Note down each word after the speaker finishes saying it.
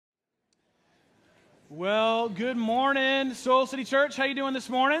Well, good morning, Soul City Church. How you doing this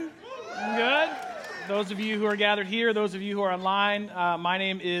morning? Good. Those of you who are gathered here, those of you who are online, my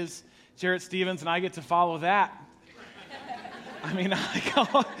name is Jarrett Stevens, and I get to follow that. I mean, I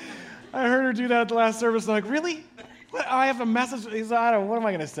heard her do that at the last service. I'm like, really? What? I have a message. What am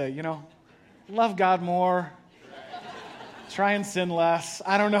I going to say? Love God more. Try and sin less.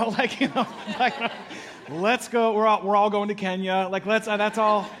 I don't know. Let's go. We're all going to Kenya.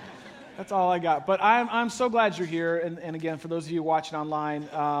 That's all I got. But I'm so glad you're here. And again, for those of you watching online,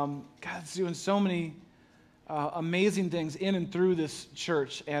 God's doing so many amazing things in and through this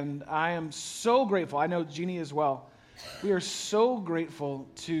church. And I am so grateful. I know Jeannie as well. We are so grateful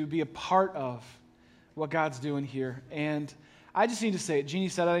to be a part of what God's doing here. And I just need to say it. Jeannie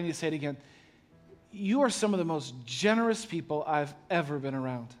said it. I need to say it again. You are some of the most generous people I've ever been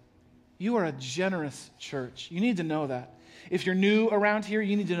around. You are a generous church. You need to know that. If you're new around here,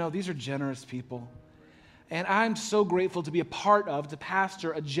 you need to know these are generous people. And I'm so grateful to be a part of, to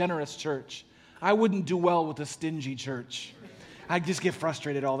pastor a generous church. I wouldn't do well with a stingy church. I just get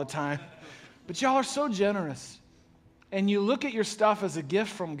frustrated all the time. But y'all are so generous. And you look at your stuff as a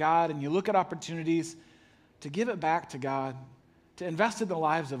gift from God, and you look at opportunities to give it back to God, to invest in the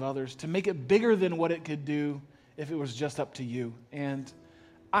lives of others, to make it bigger than what it could do if it was just up to you. And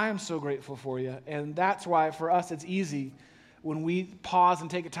I am so grateful for you. And that's why for us it's easy when we pause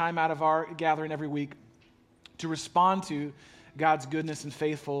and take a time out of our gathering every week to respond to God's goodness and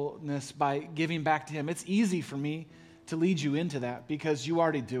faithfulness by giving back to Him. It's easy for me to lead you into that because you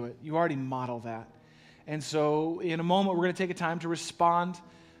already do it. You already model that. And so in a moment, we're going to take a time to respond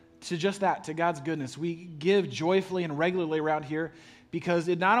to just that, to God's goodness. We give joyfully and regularly around here because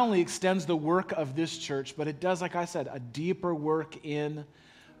it not only extends the work of this church, but it does, like I said, a deeper work in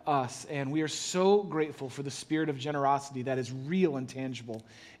us. And we are so grateful for the spirit of generosity that is real and tangible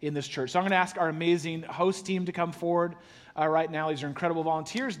in this church. So I'm going to ask our amazing host team to come forward right now. These are incredible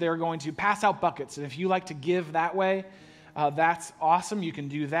volunteers. They're going to pass out buckets. And if you like to give that way, that's awesome. You can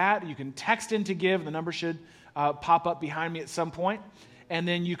do that. You can text in to give. The number should pop up behind me at some point. And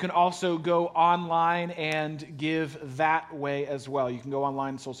then you can also go online and give that way as well. You can go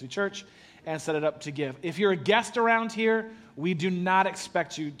online to Soul City Church and set it up to give. If you're a guest around here, we do not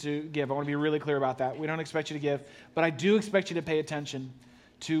expect you to give. I want to be really clear about that. We don't expect you to give, but I do expect you to pay attention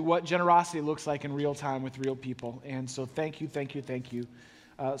to what generosity looks like in real time with real people. And so thank you,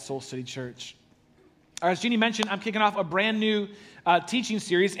 Soul City Church. As Jeannie mentioned, I'm kicking off a brand new teaching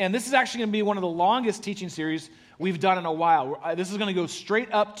series, and this is actually going to be one of the longest teaching series we've done in a while. This is going to go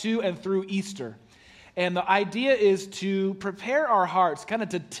straight up to and through Easter. And the idea is to prepare our hearts, kind of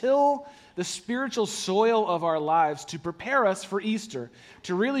to till the spiritual soil of our lives, to prepare us for Easter,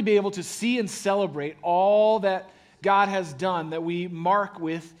 to really be able to see and celebrate all that God has done, that we mark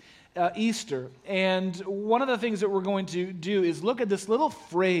with Easter. And one of the things that we're going to do is look at this little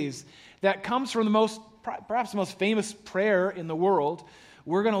phrase that comes from perhaps the most famous prayer in the world.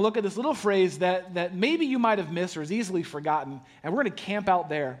 We're going to look at this little phrase that maybe you might have missed or is easily forgotten, and we're going to camp out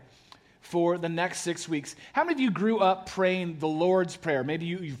there for the next 6 weeks. How many of you grew up praying the Lord's Prayer? Maybe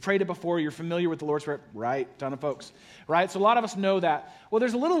you've prayed it before, you're familiar with the Lord's Prayer. Right, ton of folks, right? So a lot of us know that. Well,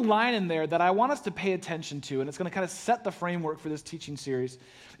 there's a little line in there that I want us to pay attention to, and it's going to kind of set the framework for this teaching series.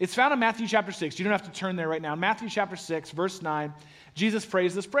 It's found in Matthew chapter 6. You don't have to turn there right now. In Matthew chapter 6, verse 9, Jesus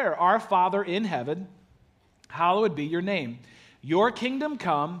prays this prayer. Our Father in heaven, hallowed be your name. Your kingdom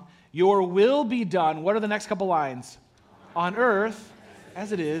come, your will be done. What are the next couple lines? On earth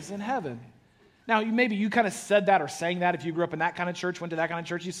as it is in heaven. Now, maybe you kind of said that or sang that. If you grew up in that kind of church, went to that kind of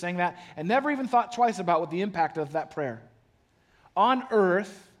church, you sang that and never even thought twice about what the impact of that prayer. On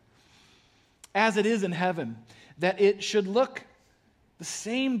earth as it is in heaven. That it should look the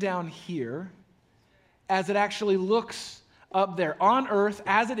same down here as it actually looks up there. On earth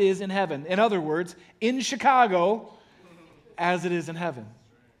as it is in heaven. In other words, in Chicago as it is in heaven.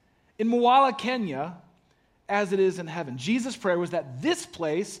 In Moala, Kenya, as it is in heaven. Jesus' prayer was that this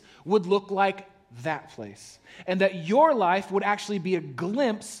place would look like that place, and that your life would actually be a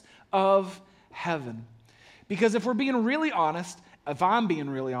glimpse of heaven. Because if we're being really honest, if I'm being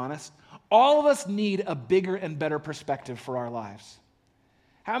really honest, all of us need a bigger and better perspective for our lives.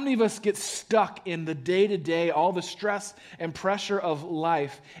 How many of us get stuck in the day-to-day, all the stress and pressure of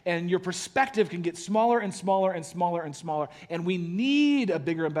life, and your perspective can get smaller and smaller and smaller and smaller, and we need a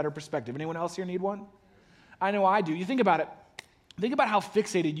bigger and better perspective. Anyone else here need one? I know I do. You think about it. Think about how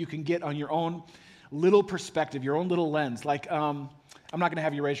fixated you can get on your own little perspective, your own little lens. Like, I'm not going to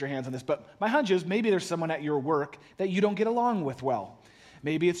have you raise your hands on this, but my hunch is maybe there's someone at your work that you don't get along with well.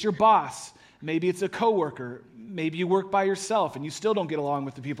 Maybe it's your boss. Maybe it's a coworker. Maybe you work by yourself and you still don't get along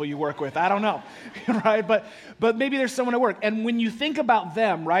with the people you work with. I don't know, right? But maybe there's someone at work. And when you think about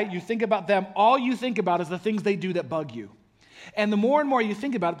them, right, you think about them, all you think about is the things they do that bug you. And the more and more you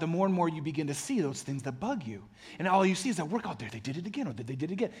think about it, the more and more you begin to see those things that bug you. And all you see is that work out there. They did it again, or they did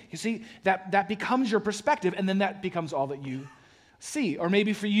it again. You see, that becomes your perspective, and then that becomes all that you see. Or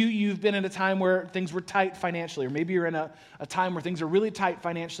maybe for you, you've been in a time where things were tight financially, or maybe you're in a time where things are really tight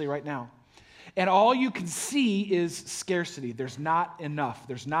financially right now. And all you can see is scarcity. There's not enough.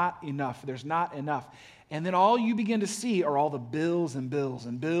 There's not enough. There's not enough. And then all you begin to see are all the bills and bills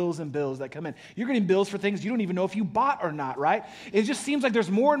and bills and bills that come in. You're getting bills for things you don't even know if you bought or not, right? It just seems like there's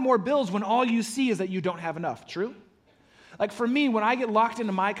more and more bills when all you see is that you don't have enough. True? Like for me, when I get locked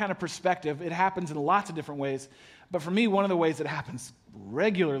into my kind of perspective, it happens in lots of different ways. But for me, one of the ways that happens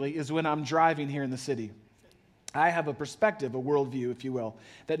regularly is when I'm driving here in the city. I have a perspective, a worldview, if you will,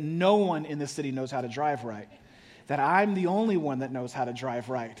 that no one in this city knows how to drive right. That I'm the only one that knows how to drive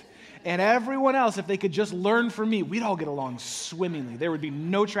right. And everyone else, if they could just learn from me, we'd all get along swimmingly. There would be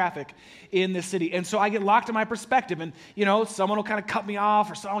no traffic in this city. And so I get locked in my perspective, and, someone will kind of cut me off,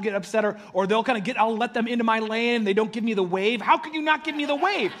 or someone will get upset, or they'll kind of I'll let them into my lane. They don't give me the wave. How could you not give me the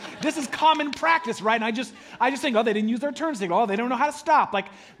wave? This is common practice, right? And I just think, oh, they didn't use their turn signal. Oh, they don't know how to stop. Like,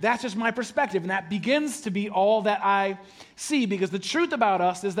 that's just my perspective. And that begins to be all that I see, because the truth about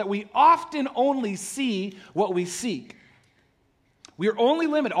us is that we often only see what we seek. We are only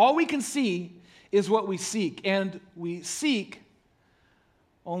limited. All we can see is what we seek, and we seek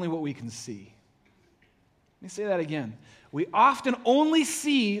only what we can see. Let me say that again. We often only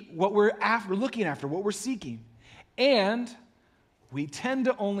see what we're looking after, what we're seeking, and we tend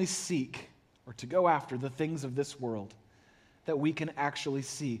to only seek or to go after the things of this world that we can actually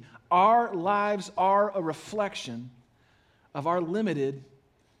see. Our lives are a reflection of our limited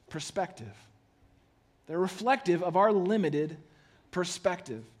perspective. They're reflective of our limited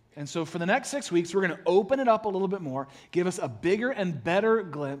perspective. And so for the next 6 weeks, we're going to open it up a little bit more, give us a bigger and better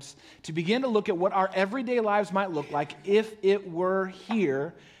glimpse to begin to look at what our everyday lives might look like if it were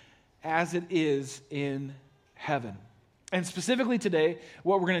here as it is in heaven. And specifically today,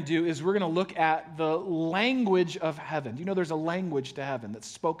 what we're going to do is we're going to look at the language of heaven. You know, there's a language to heaven that's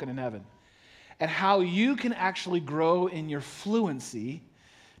spoken in heaven, and how you can actually grow in your fluency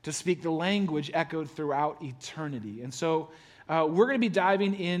to speak the language echoed throughout eternity. And so we're going to be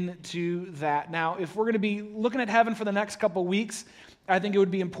diving into that. Now, if we're going to be looking at heaven for the next couple weeks, I think it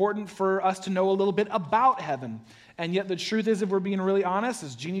would be important for us to know a little bit about heaven. And yet the truth is, if we're being really honest,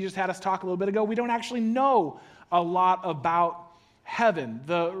 as Jeannie just had us talk a little bit ago, we don't actually know a lot about heaven.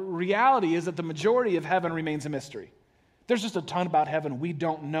 The reality is that the majority of heaven remains a mystery. There's just a ton about heaven we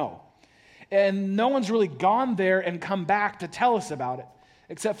don't know. And no one's really gone there and come back to tell us about it,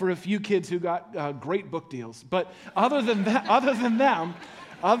 except for a few kids who got great book deals. But other than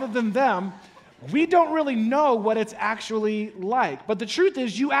them, we don't really know what it's actually like. But the truth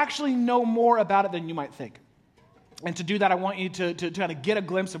is, you actually know more about it than you might think. And to do that, I want you to kind of get a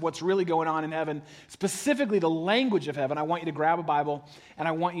glimpse of what's really going on in heaven, specifically the language of heaven. I want you to grab a Bible, and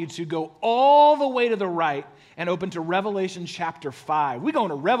I want you to go all the way to the right and open to Revelation chapter 5. We're going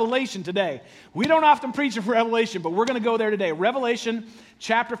to Revelation today. We don't often preach from Revelation, but we're going to go there today. Revelation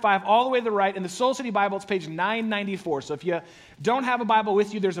chapter 5, all the way to the right. In the Soul City Bible, it's page 994. So if you don't have a Bible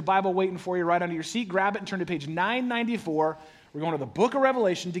with you, there's a Bible waiting for you right under your seat. Grab it and turn to page 994. We're going to the book of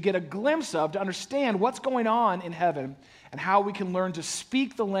Revelation to get a glimpse of, to understand what's going on in heaven and how we can learn to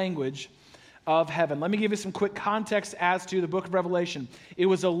speak the language of heaven. Let me give you some quick context as to the book of Revelation. It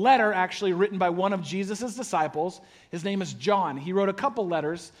was a letter actually written by one of Jesus' disciples. His name is John. He wrote a couple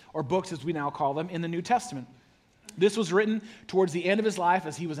letters, or books as we now call them, in the New Testament. This was written towards the end of his life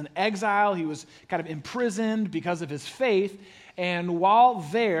as he was in exile. He was kind of imprisoned because of his faith. And while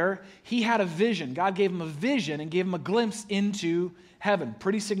there, he had a vision. God gave him a vision and gave him a glimpse into heaven.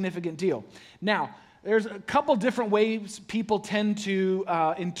 Pretty significant deal. Now, there's a couple different ways people tend to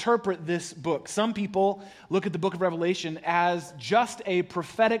interpret this book. Some people look at the book of Revelation as just a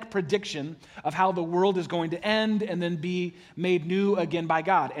prophetic prediction of how the world is going to end and then be made new again by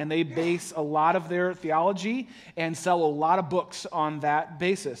God. And they base a lot of their theology and sell a lot of books on that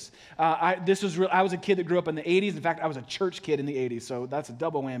basis. I was a kid that grew up in the 80s. In fact, I was a church kid in the 80s, so that's a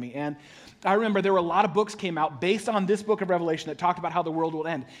double whammy. And I remember there were a lot of books came out based on this book of Revelation that talked about how the world will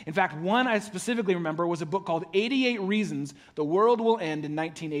end. In fact, one I specifically remember was a book called 88 Reasons the World Will End in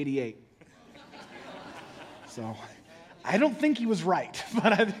 1988. So I don't think he was right,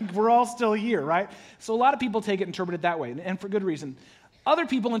 but I think we're all still here, right? So a lot of people take it and interpret it that way, and for good reason. Other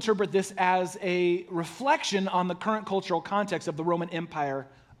people interpret this as a reflection on the current cultural context of the Roman Empire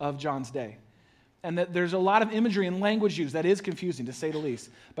of John's day. and that there's a lot of imagery and language used that is confusing, to say the least,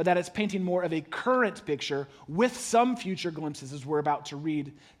 but that it's painting more of a current picture with some future glimpses as we're about to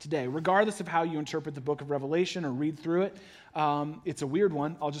read today. Regardless of how you interpret the book of Revelation or read through it, it's a weird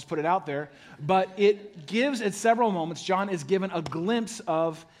one, I'll just put it out there, but it gives, at several moments, John is given a glimpse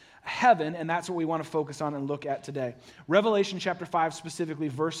of heaven, and that's what we want to focus on and look at today. Revelation chapter 5, specifically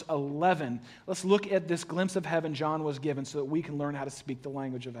verse 11. Let's look at this glimpse of heaven John was given so that we can learn how to speak the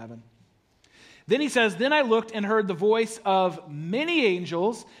language of heaven. Then he says, "Then I looked and heard the voice of many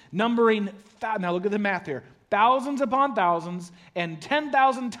angels, numbering," now look at the math here, "thousands upon thousands, and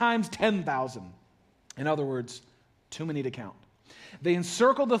 10,000 times 10,000. In other words, too many to count. They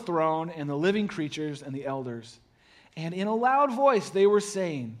encircled the throne and the living creatures and the elders. And in a loud voice they were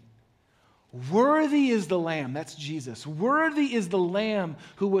saying, 'Worthy is the Lamb,'" that's Jesus, "'worthy is the Lamb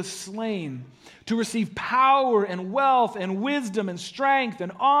who was slain to receive power and wealth and wisdom and strength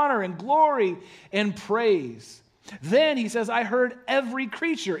and honor and glory and praise.' Then," he says, "I heard every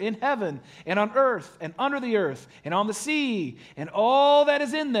creature in heaven and on earth and under the earth and on the sea and all that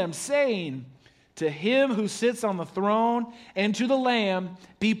is in them saying, 'To him who sits on the throne and to the Lamb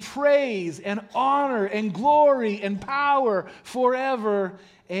be praise and honor and glory and power forever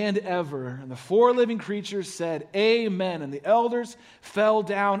and ever.' And the four living creatures said, 'Amen.' And the elders fell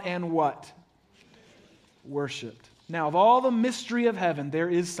down and" what? "Worshipped." Now, of all the mystery of heaven, there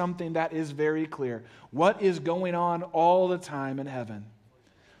is something that is very clear. What is going on all the time in heaven?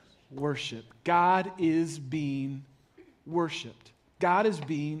 Worship. God is being worshiped. God is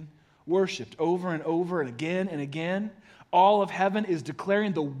being worshipped over and over and again and again. All of heaven is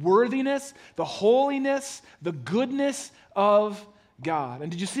declaring the worthiness, the holiness, the goodness of God. And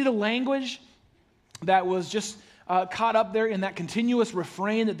did you see the language that was just caught up there in that continuous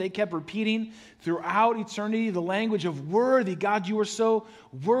refrain that they kept repeating throughout eternity? The language of worthy. God, you are so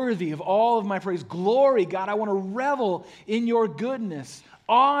worthy of all of my praise. Glory, God, I want to revel in your goodness.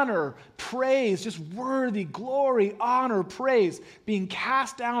 Honor, praise, just worthy, glory, honor, praise, being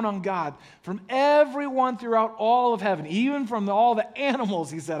cast down on God from everyone throughout all of heaven, even from all the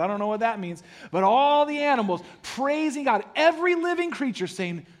animals, he said. I don't know what that means, but all the animals praising God, every living creature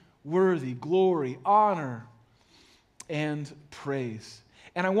saying, worthy, glory, honor, and praise.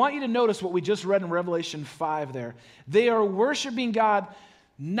 And I want you to notice what we just read in Revelation 5 there. They are worshiping God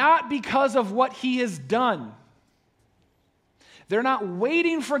not because of what he has done. They're not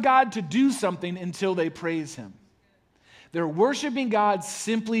waiting for God to do something until they praise him. They're worshiping God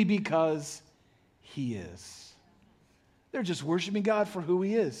simply because he is. They're just worshiping God for who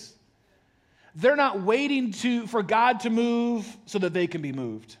he is. They're not waiting for God to move so that they can be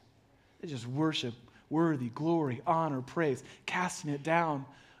moved. They just worship, worthy, glory, honor, praise, casting it down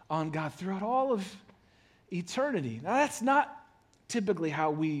on God throughout all of eternity. Now, that's not typically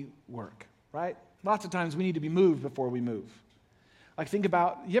how we work, right? Lots of times we need to be moved before we move. Like, think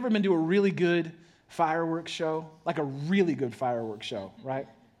about, you ever been to a really good fireworks show? Like a really good fireworks show, right?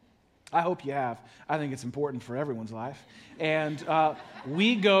 I hope you have. I think it's important for everyone's life. And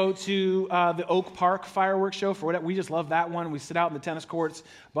we go to the Oak Park fireworks show for whatever. We just love that one. We sit out in the tennis courts.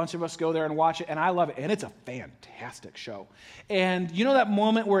 A bunch of us go there and watch it, and I love it. And it's a fantastic show. And you know that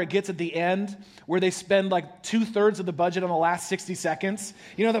moment where it gets at the end, where they spend like 2/3 of the budget on the last 60 seconds?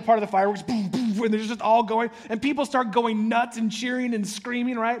 You know that part of the fireworks, boom, boom, and they're just all going, and people start going nuts and cheering and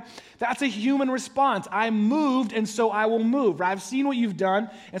screaming, right? That's a human response. I'm moved, and so I will move. Right? I've seen what you've done,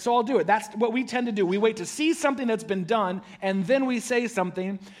 and so I'll do it. That's what we tend to do. We wait to see something that's been done, and then we say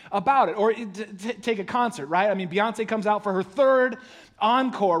something about it. Or take a concert, right? I mean, Beyonce comes out for her third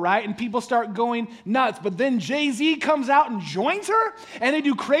encore, right? And people start going nuts. But then Jay-Z comes out and joins her, and they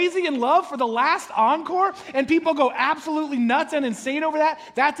do Crazy in Love for the last encore, and people go absolutely nuts and insane over that.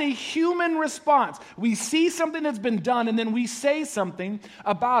 That's a human response. We see something that's been done, and then we say something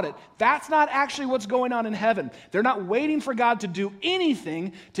about it. That's not actually what's going on in heaven. They're not waiting for God to do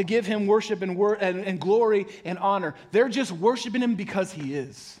anything to give him worship and glory and honor. They're just worshiping him because he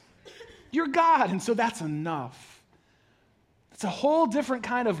is. You're God, and so that's enough. It's a whole different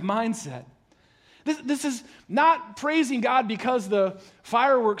kind of mindset. This is not praising God because the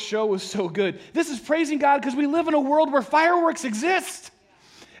fireworks show was so good. This is praising God because we live in a world where fireworks exist.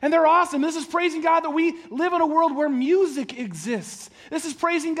 And they're awesome. This is praising God that we live in a world where music exists. This is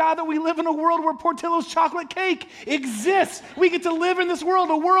praising God that we live in a world where Portillo's chocolate cake exists. We get to live in this world,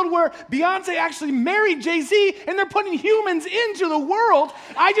 a world where Beyonce actually married Jay-Z, and they're putting humans into the world.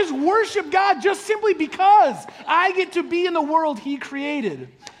 I just worship God just simply because I get to be in the world he created.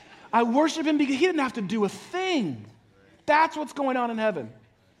 I worship him because he didn't have to do a thing. That's what's going on in heaven.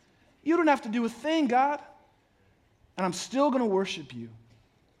 You don't have to do a thing, God. And I'm still going to worship you.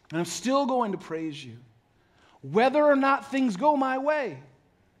 And I'm still going to praise you. Whether or not things go my way,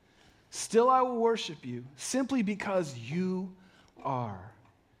 still I will worship you simply because you are.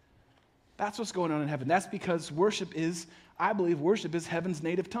 That's what's going on in heaven. That's because I believe worship is heaven's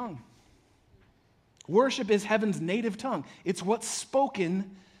native tongue. Worship is heaven's native tongue. It's what's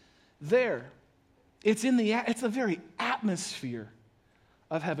spoken there. It's the very atmosphere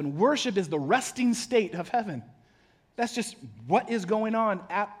of heaven. Worship is the resting state of heaven. That's just what is going on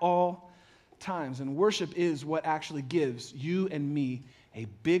at all times. And worship is what actually gives you and me a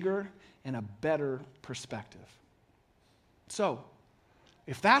bigger and a better perspective. So,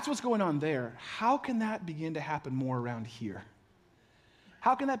 if that's what's going on there, how can that begin to happen more around here?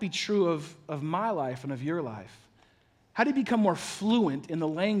 How can that be true of my life and of your life? How do you become more fluent in the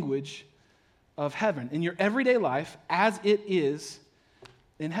language of heaven, in your everyday life as it is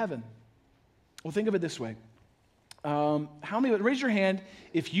in heaven? Well, think of it this way. Raise your hand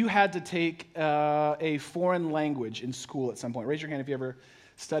if you had to take a foreign language in school at some point. Raise your hand if you ever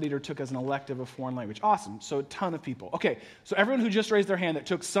studied or took as an elective a foreign language. Awesome. So a ton of people. Okay, so everyone who just raised their hand that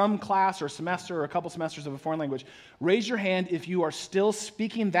took some class or semester or a couple semesters of a foreign language, raise your hand if you are still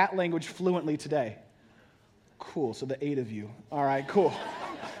speaking that language fluently today. Cool, so the 8 of you. All right, cool.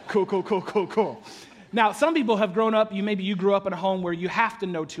 Cool. Now, some people have grown up, maybe you grew up in a home where you have to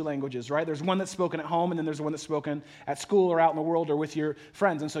know 2 languages, right? There's one that's spoken at home, and then there's one that's spoken at school or out in the world or with your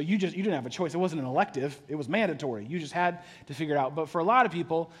friends. And so you didn't have a choice. It wasn't an elective. It was mandatory. You just had to figure it out. But for a lot of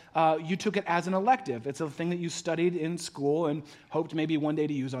people, you took it as an elective. It's a thing that you studied in school and hoped maybe one day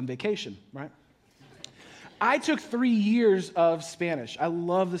to use on vacation, right? I took 3 years of Spanish. I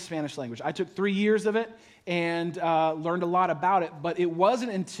love the Spanish language. I took 3 years of it and learned a lot about it, but it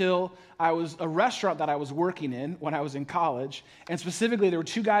wasn't until a restaurant that I was working in when I was in college, and specifically there were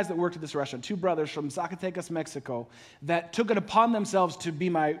 2 guys that worked at this restaurant, 2 brothers from Zacatecas, Mexico, that took it upon themselves to be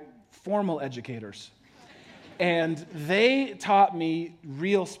my formal educators. And they taught me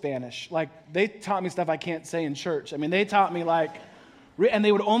real Spanish. Like, they taught me stuff I can't say in church. I mean, they taught me and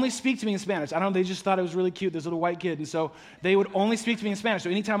they would only speak to me in Spanish. I don't know, they just thought it was really cute, this little white kid. And so they would only speak to me in Spanish. So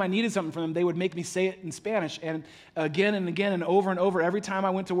anytime I needed something from them, they would make me say it in Spanish. And again and over and over, every time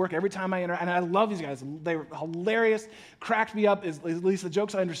I went to work, every time and I love these guys. They were hilarious, cracked me up, at least the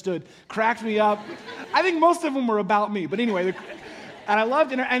jokes I understood, cracked me up. I think most of them were about me. But anyway, and I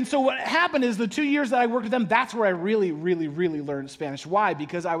loved it. And so what happened is the 2 years that I worked with them, that's where I really, really, really learned Spanish. Why?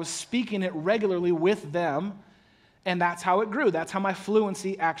 Because I was speaking it regularly with them. And that's how it grew. That's how my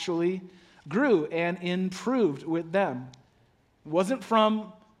fluency actually grew and improved with them. It wasn't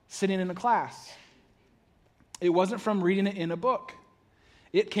from sitting in a class. It wasn't from reading it in a book.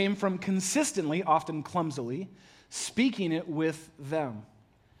 It came from consistently, often clumsily, speaking it with them.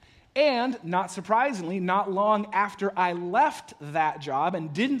 And, not surprisingly, not long after I left that job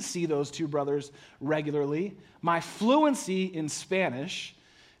and didn't see those 2 brothers regularly, my fluency in Spanish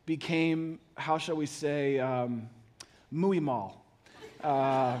became, how shall we say, muy mal.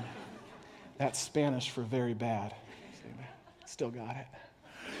 That's Spanish for very bad. Still got it.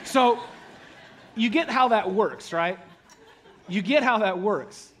 So, you get how that works, right? You get how that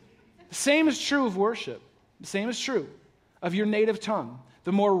works. The same is true of worship. The same is true of your native tongue.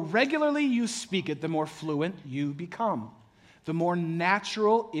 The more regularly you speak it, the more fluent you become. The more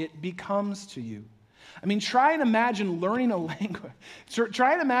natural it becomes to you. I mean, try and imagine learning a language.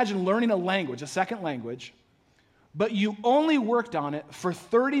 Try and imagine learning a language, a second language, but you only worked on it for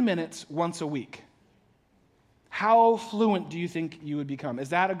 30 minutes once a week. How fluent do you think you would become? Is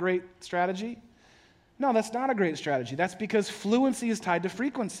that a great strategy? No, that's not a great strategy. That's because fluency is tied to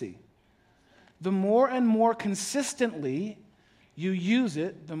frequency. The more and more consistently you use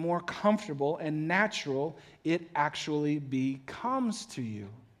it, the more comfortable and natural it actually becomes to you.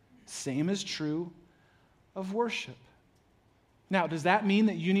 Same is true of worship. Now, does that mean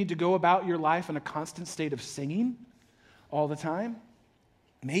that you need to go about your life in a constant state of singing all the time?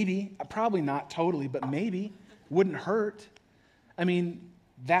 Maybe. Probably not totally, but maybe. Wouldn't hurt. I mean,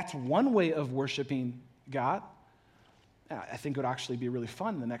 that's one way of worshiping God. I think it would actually be really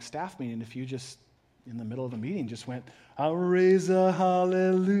fun in the next staff meeting if you just, in the middle of a meeting, just went, I'll raise a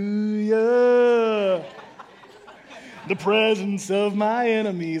hallelujah. The presence of my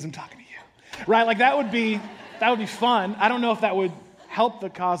enemies. I'm talking to you. Right? Like that would be fun. I don't know if that would help the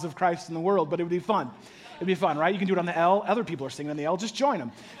cause of Christ in the world, but it would be fun. It'd be fun, right? You can do it on the L. Other people are singing on the L. Just join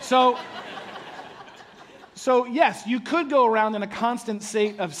them. So yes, you could go around in a constant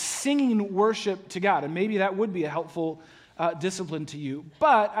state of singing worship to God, and maybe that would be a helpful discipline to you.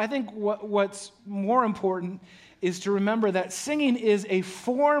 But I think what's more important is to remember that singing is a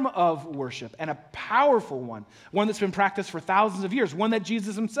form of worship, and a powerful one that's been practiced for thousands of years, one that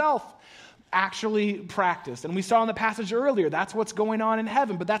Jesus himself actually practiced. And we saw in the passage earlier, that's what's going on in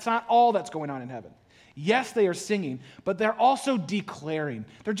heaven, but that's not all that's going on in heaven. Yes, they are singing, but they're also declaring.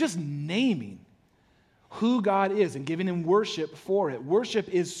 They're just naming who God is and giving him worship for it. Worship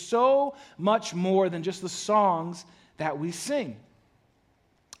is so much more than just the songs that we sing.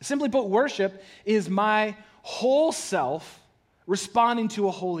 Simply put, worship is my whole self responding to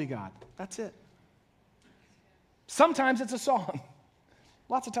a holy God. That's it. Sometimes it's a song.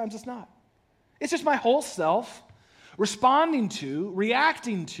 Lots of times it's not. It's just my whole self responding to,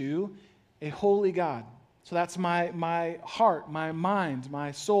 reacting to a holy God. So that's my heart, my mind,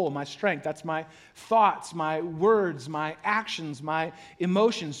 my soul, my strength. That's my thoughts, my words, my actions, my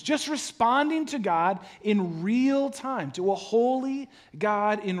emotions. Just responding to God in real time, to a holy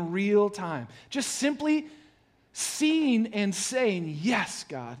God in real time. Just simply seeing and saying, yes,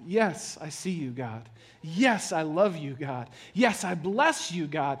 God. Yes, I see you, God. Yes, I love you, God. Yes, I bless you,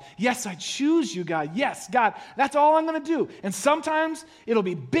 God. Yes, I choose you, God. Yes, God, that's all I'm going to do. And sometimes it'll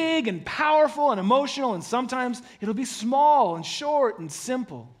be big and powerful and emotional, and sometimes it'll be small and short and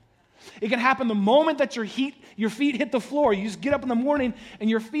simple. It can happen the moment that your feet hit the floor. You just get up in the morning and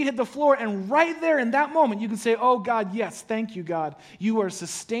your feet hit the floor, and right there in that moment you can say, oh, God, yes, thank you, God. You are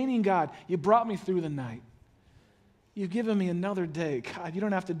sustaining God. You brought me through the night. You've given me another day. God, you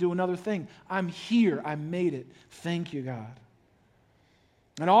don't have to do another thing. I'm here. I made it. Thank you, God.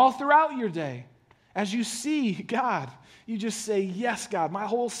 And all throughout your day, as you see God, you just say, yes, God, my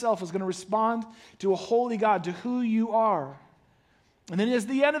whole self is going to respond to a holy God, to who you are. And then at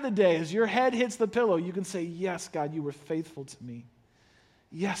the end of the day, as your head hits the pillow, you can say, yes, God, you were faithful to me.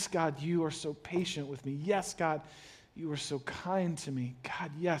 Yes, God, you are so patient with me. Yes, God, you are so kind to me.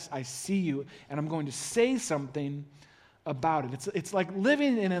 God, yes, I see you, and I'm going to say something about it. It's like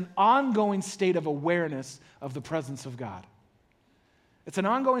living in an ongoing state of awareness of the presence of God. It's an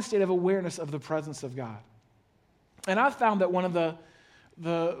ongoing state of awareness of the presence of God. And I've found that one of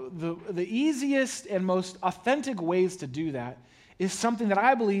the easiest and most authentic ways to do that is something that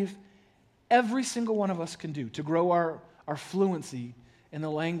I believe every single one of us can do to grow our fluency in the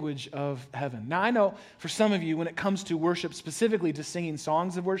language of heaven. Now, I know for some of you, when it comes to worship, specifically to singing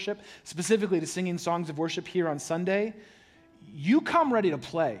songs of worship, specifically to singing songs of worship here on Sunday, you come ready to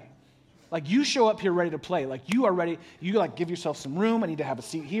play. Like, you show up here ready to play. Like, you are ready. You, like, give yourself some room. I need to have a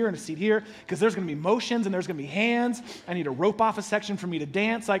seat here and a seat here because there's going to be motions and there's going to be hands. I need to rope off a section for me to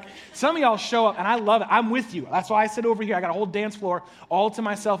dance. Like, some of y'all show up, and I love it. I'm with you. That's why I sit over here. I got a whole dance floor all to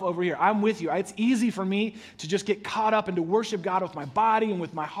myself over here. I'm with you. It's easy for me to just get caught up and to worship God with my body and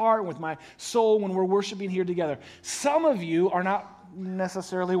with my heart and with my soul when we're worshiping here together. Some of you are not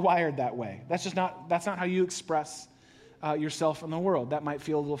necessarily wired that way. That's not how you express yourself in the world. That might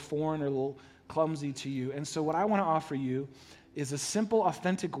feel a little foreign or a little clumsy to you. And so what I want to offer you is a simple,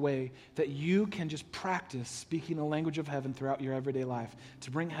 authentic way that you can just practice speaking the language of heaven throughout your everyday life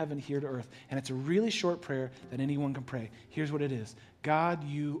to bring heaven here to earth. And it's a really short prayer that anyone can pray. Here's what it is. God,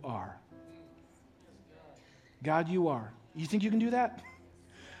 you are. God, you are. You think you can do that?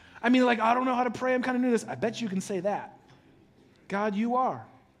 I mean, like, I don't know how to pray. I'm kind of new to this. I bet you can say that. God, you are.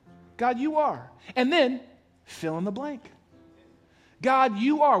 God, you are. And then fill in the blank. God,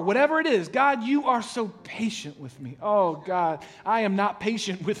 you are, whatever it is, God, you are so patient with me. Oh, God, I am not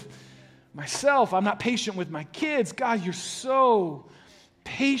patient with myself. I'm not patient with my kids. God, you're so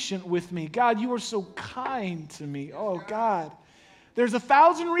patient with me. God, you are so kind to me. Oh, God, there's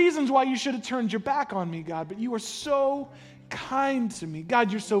 1,000 reasons why you should have turned your back on me, God, but you are so kind to me.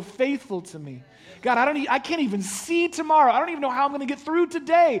 God, you're so faithful to me. God, I can't even see tomorrow. I don't even know how I'm going to get through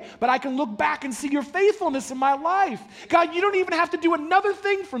today, but I can look back and see your faithfulness in my life. God, you don't even have to do another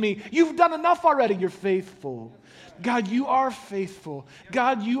thing for me. You've done enough already. You're faithful. God, you are faithful.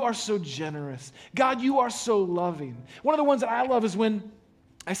 God, you are so generous. God, you are so loving. One of the ones that I love is when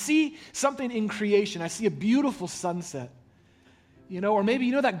I see something in creation. I see a beautiful sunset. Or maybe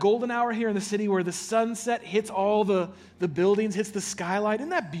that golden hour here in the city where the sunset hits all the buildings, hits the skyline. Isn't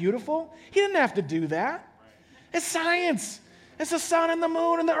that beautiful? He didn't have to do that. It's science. It's the sun and the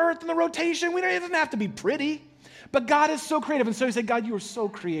moon and the earth and the rotation. It doesn't have to be pretty. But God is so creative. And so you say, God, you are so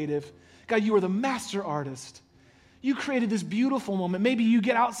creative. God, you are the master artist. You created this beautiful moment. Maybe you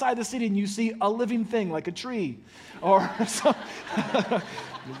get outside the city and you see a living thing like a tree or some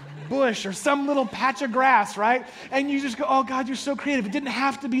bush or some little patch of grass, right? And you just go, oh, God, you're so creative. It didn't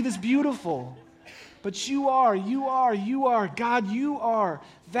have to be this beautiful. But you are. God, you are.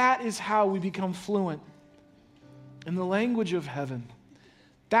 That is how we become fluent in the language of heaven.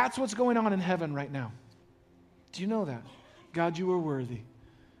 That's what's going on in heaven right now. Do you know that? God, you are worthy.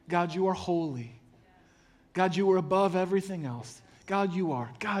 God, you are holy. God, you are above everything else. God, you are.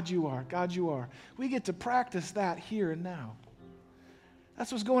 God, you are. God, you are. We get to practice that here and now.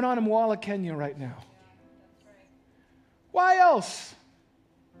 That's what's going on in Moala, Kenya right now. Why else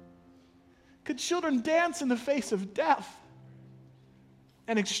could children dance in the face of death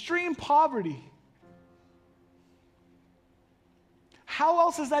and extreme poverty? How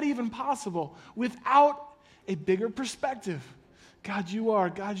else is that even possible without a bigger perspective? God, you are.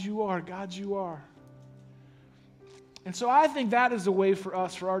 God, you are. God, you are. And so I think that is a way for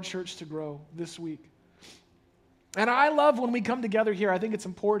us, for our church to grow this week. And I love when we come together here. I think it's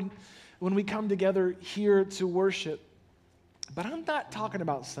important when we come together here to worship. But I'm not talking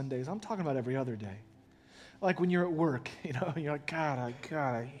about Sundays. I'm talking about every other day. Like when you're at work, you're like, God,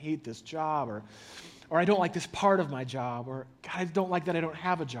 I hate this job, or I don't like this part of my job, or God, I don't like that I don't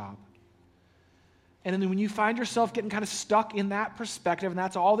have a job. And then when you find yourself getting kind of stuck in that perspective, and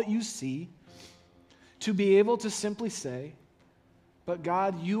that's all that you see, to be able to simply say, but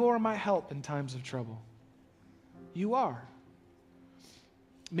God, you are my help in times of trouble. You are.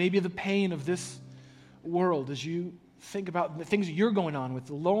 Maybe the pain of this world as you think about the things that you're going on with,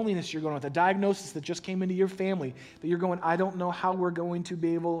 the loneliness you're going on with, the diagnosis that just came into your family, that you're going, I don't know how we're going to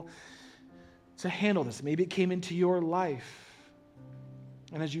be able to handle this. Maybe it came into your life.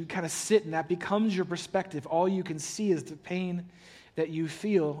 And as you kind of sit and that becomes your perspective, all you can see is the pain that you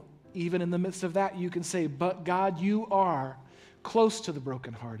feel. Even in the midst of that, you can say, but God, you are close to the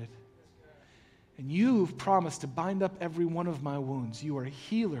brokenhearted. And you've promised to bind up every one of my wounds. You are a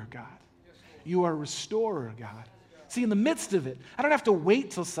healer, God. You are a restorer, God. See, in the midst of it, I don't have to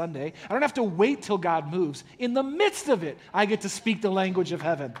wait till Sunday. I don't have to wait till God moves. In the midst of it, I get to speak the language of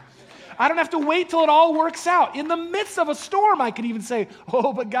heaven. I don't have to wait till it all works out. In the midst of a storm, I can even say,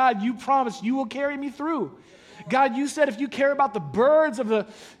 oh, but God, you promised you will carry me through. God, you said if you care about the birds of the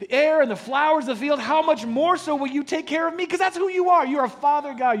air and the flowers of the field, how much more so will you take care of me? Because that's who you are. You're a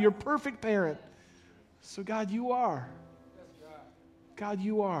father, God. You're a perfect parent. So, God, you are. God,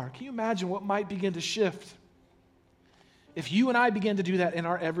 you are. Can you imagine what might begin to shift if you and I begin to do that in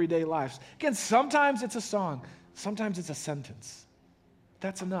our everyday lives? Again, sometimes it's a song. Sometimes it's a sentence.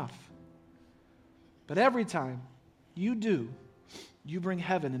 That's enough. But every time you do, you bring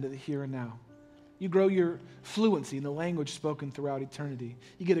heaven into the here and now. You grow your fluency in the language spoken throughout eternity.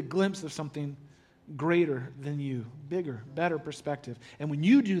 You get a glimpse of something greater than you, bigger, better perspective. And when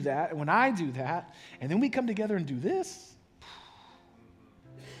you do that, and when I do that, and then we come together and do this,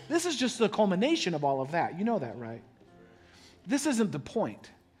 this is just the culmination of all of that. You know that, right? This isn't the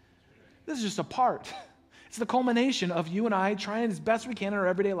point. This is just a part. It's the culmination of you and I trying as best we can in our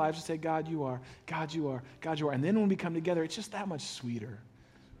everyday lives to say, God, you are, God, you are, God, you are. And then when we come together, it's just that much sweeter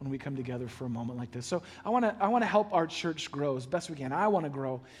when we come together for a moment like this. So I want to help our church grow as best we can. I want to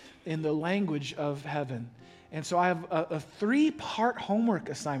grow in the language of heaven. And so I have a 3-part homework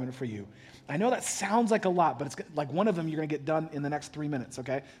assignment for you. I know that sounds like a lot, but it's like one of them you're going to get done in the next 3 minutes,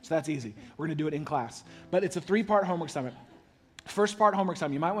 okay? So that's easy. We're going to do it in class. But it's a 3-part homework assignment. First part homework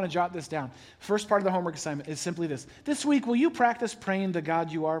assignment, you might want to jot this down. First part of the homework assignment is simply this. This week, will you practice praying the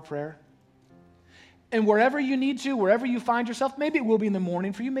God you are prayer? And wherever you need to, wherever you find yourself, maybe it will be in the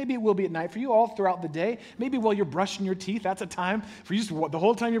morning for you, maybe it will be at night for you, all throughout the day. Maybe while you're brushing your teeth, that's a time for you, the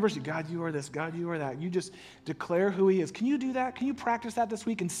whole time you're brushing, God, you are this, God, you are that. You just declare who he is. Can you do that? Can you practice that this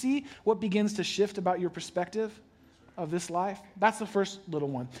week and see what begins to shift about your perspective of this life? That's the first little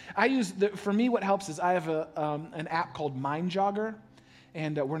one. For me, what helps is I have an app called Mind Jogger,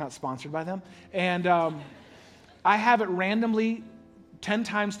 and we're not sponsored by them. And I have it randomly 10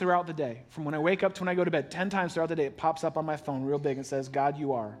 times throughout the day. From when I wake up to when I go to bed, 10 times throughout the day, it pops up on my phone real big and says, God,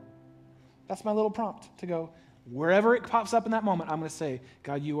 you are. That's my little prompt to go, wherever it pops up in that moment, I'm going to say,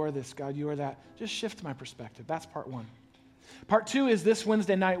 God, you are this, God, you are that. Just shift my perspective. That's part one. Part two is this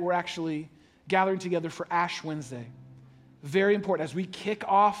Wednesday night, we're actually gathering together for Ash Wednesday. Very important. As we kick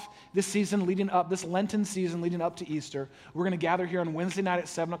off this season leading up, this Lenten season leading up to Easter, we're going to gather here on Wednesday night at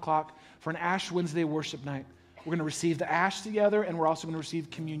 7 o'clock for an Ash Wednesday worship night. We're going to receive the ash together, and we're also going to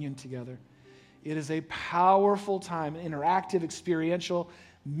receive communion together. It is a powerful time, interactive, experiential,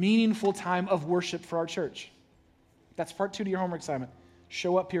 meaningful time of worship for our church. That's part 2 to your homework assignment.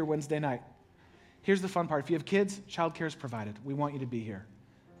 Show up here Wednesday night. Here's the fun part. If you have kids, childcare is provided. We want you to be here.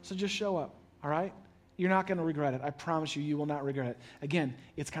 So just show up, all right? You're not going to regret it. I promise you, you will not regret it. Again,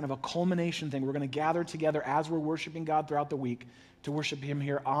 it's kind of a culmination thing. We're going to gather together as we're worshiping God throughout the week to worship him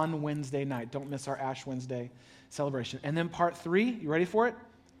here on Wednesday night. Don't miss our Ash Wednesday celebration. And then part 3, you ready for it?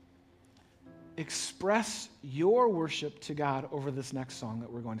 express your worship to God over this next song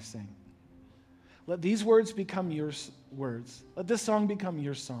that we're going to sing. Let these words become your words. Let this song become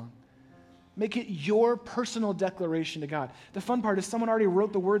your song. Make it your personal declaration to God. The fun part is someone already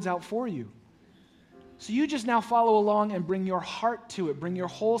wrote the words out for you. So you just now follow along and bring your heart to it, bring your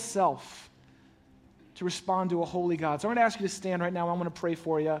whole self to respond to a holy God. So I'm going to ask you to stand right now. I'm going to pray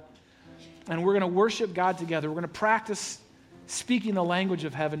for you. And we're going to worship God together. We're going to practice speaking the language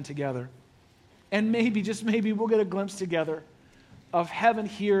of heaven together. And maybe, just maybe, we'll get a glimpse together of heaven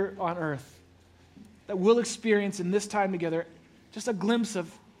here on earth that we'll experience in this time together, just a glimpse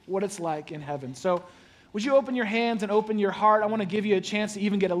of what it's like in heaven. So would you open your hands and open your heart? I want to give you a chance to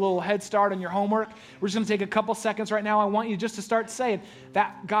even get a little head start on your homework. We're just going to take a couple seconds right now. I want you just to start saying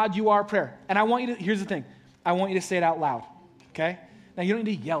that God, you are prayer. And I want you to, here's the thing, I want you to say it out loud, okay? Now, you don't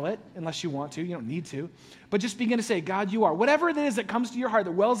need to yell it unless you want to. You don't need to. But just begin to say, God, you are. Whatever it is that comes to your heart,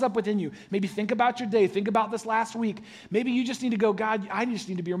 that wells up within you. Maybe think about your day. Think about this last week. Maybe you just need to go, God, I just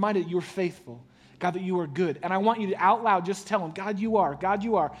need to be reminded that you are faithful. God, that you are good. And I want you to out loud just tell him, God, you are. God,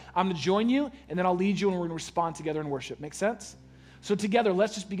 you are. I'm going to join you, and then I'll lead you, and we're going to respond together in worship. Make sense? So together,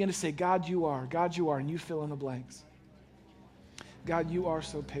 let's just begin to say, God, you are. God, you are. And you fill in the blanks. God, you are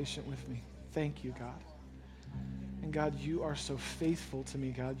so patient with me. Thank you, God. And God, you are so faithful to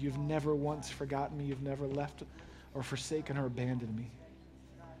me, God. You've never once forgotten me. You've never left or forsaken or abandoned me.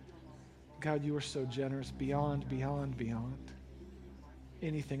 God, you are so generous beyond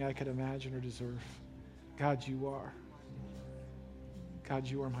anything I could imagine or deserve. God, you are. God,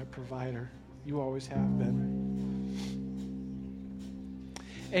 you are my provider. You always have been.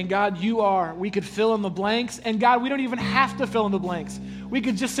 And God, you are. We could fill in the blanks. And God, we don't even have to fill in the blanks. We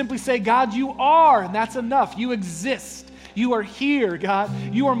could just simply say, God, you are, and that's enough. You exist. You are here, God.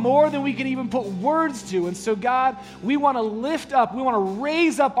 You are more than we can even put words to. And so, God, we want to lift up, we want to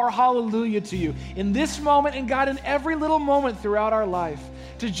raise up our hallelujah to you in this moment, and God, in every little moment throughout our life,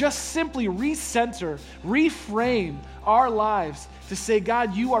 to just simply recenter, reframe our lives to say,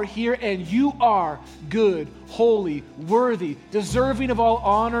 God, you are here and you are good, holy, worthy, deserving of all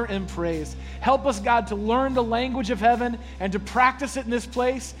honor and praise. Help us, God, to learn the language of heaven and to practice it in this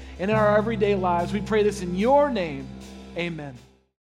place and in our everyday lives. We pray this in your name. Amen.